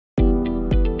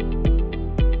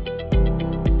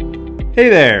Hey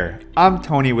there, I'm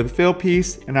Tony with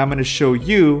Fieldpiece, and I'm going to show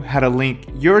you how to link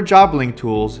your JobLink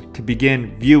tools to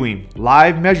begin viewing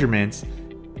live measurements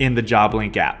in the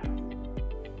JobLink app.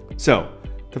 So,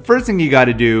 the first thing you got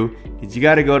to do is you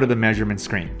got to go to the measurement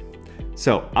screen.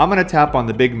 So, I'm going to tap on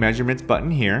the big measurements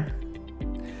button here.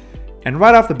 And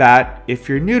right off the bat, if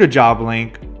you're new to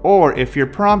JobLink or if you're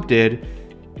prompted,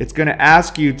 it's going to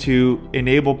ask you to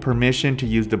enable permission to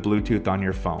use the Bluetooth on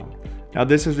your phone. Now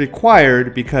this is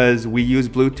required because we use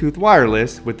Bluetooth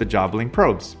wireless with the JobLink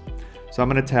probes. So I'm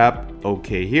going to tap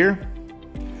OK here.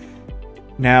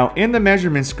 Now in the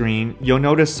measurement screen, you'll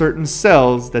notice certain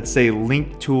cells that say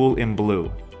Link Tool in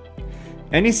blue.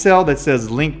 Any cell that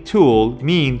says Link Tool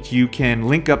means you can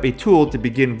link up a tool to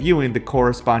begin viewing the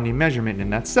corresponding measurement in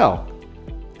that cell.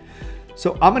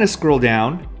 So I'm going to scroll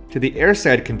down to the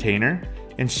airside container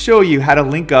and show you how to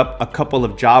link up a couple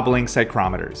of JobLink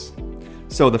psychrometers.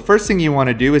 So the first thing you want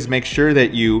to do is make sure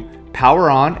that you power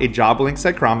on a JobLink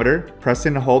psychrometer. Press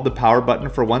and hold the power button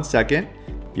for 1 second.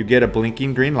 You get a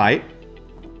blinking green light.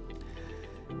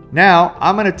 Now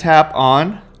I'm going to tap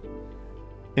on,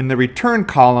 in the return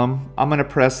column, I'm going to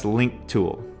press Link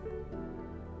Tool.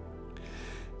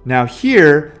 Now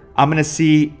here I'm going to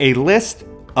see a list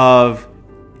of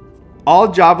all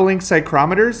JobLink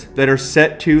psychrometers that are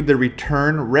set to the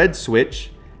return red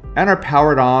switch and are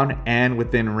powered on and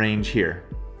within range here.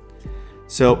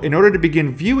 So in order to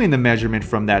begin viewing the measurement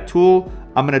from that tool,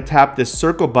 I'm going to tap this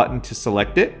circle button to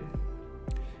select it,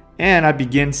 and I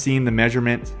begin seeing the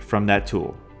measurement from that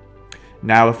tool.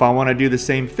 Now if I want to do the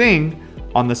same thing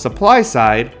on the supply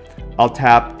side, I'll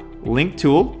tap Link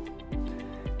Tool,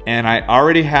 and I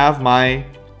already have my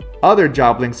other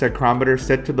JobLink psychrometer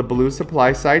set to the blue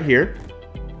supply side here.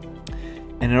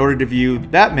 And in order to view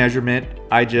that measurement,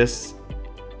 I just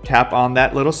tap on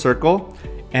that little circle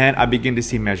and I begin to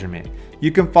see measurement.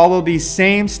 You can follow these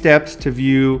same steps to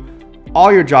view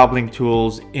all your JobLink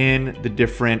tools in the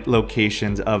different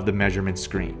locations of the measurement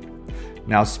screen.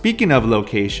 Now, speaking of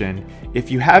location, if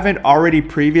you haven't already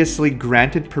previously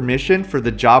granted permission for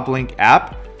the JobLink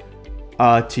app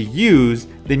to use,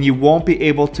 then you won't be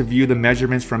able to view the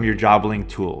measurements from your JobLink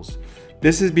tools.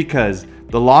 This is because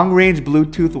the long-range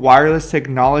Bluetooth wireless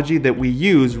technology that we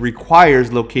use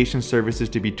requires location services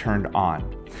to be turned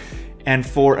on. And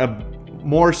for a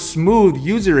more smooth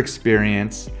user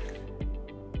experience,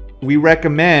 we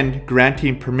recommend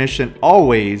granting permission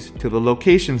always to the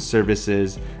location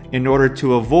services in order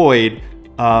to avoid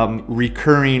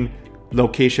recurring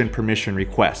location permission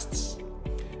requests.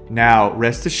 Now,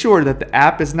 rest assured that the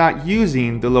app is not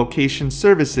using the location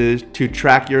services to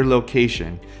track your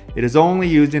location. It is only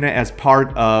using it as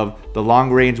part of the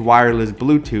long-range wireless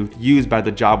Bluetooth used by the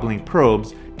JobLink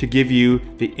probes to give you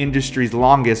the industry's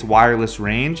longest wireless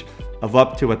range of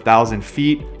up to 1,000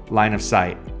 feet line of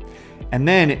sight. And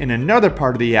then in another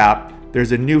part of the app,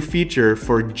 there's a new feature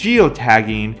for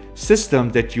geotagging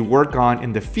systems that you work on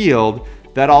in the field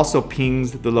that also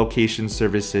pings the location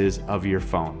services of your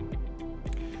phone.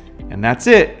 And that's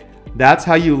it. That's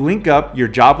how you link up your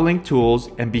JobLink tools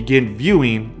and begin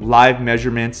viewing live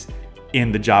measurements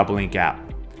in the JobLink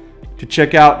app. To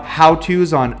check out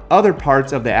how-tos on other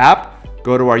parts of the app,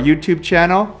 go to our YouTube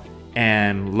channel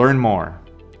and learn more.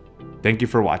 Thank you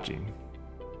for watching.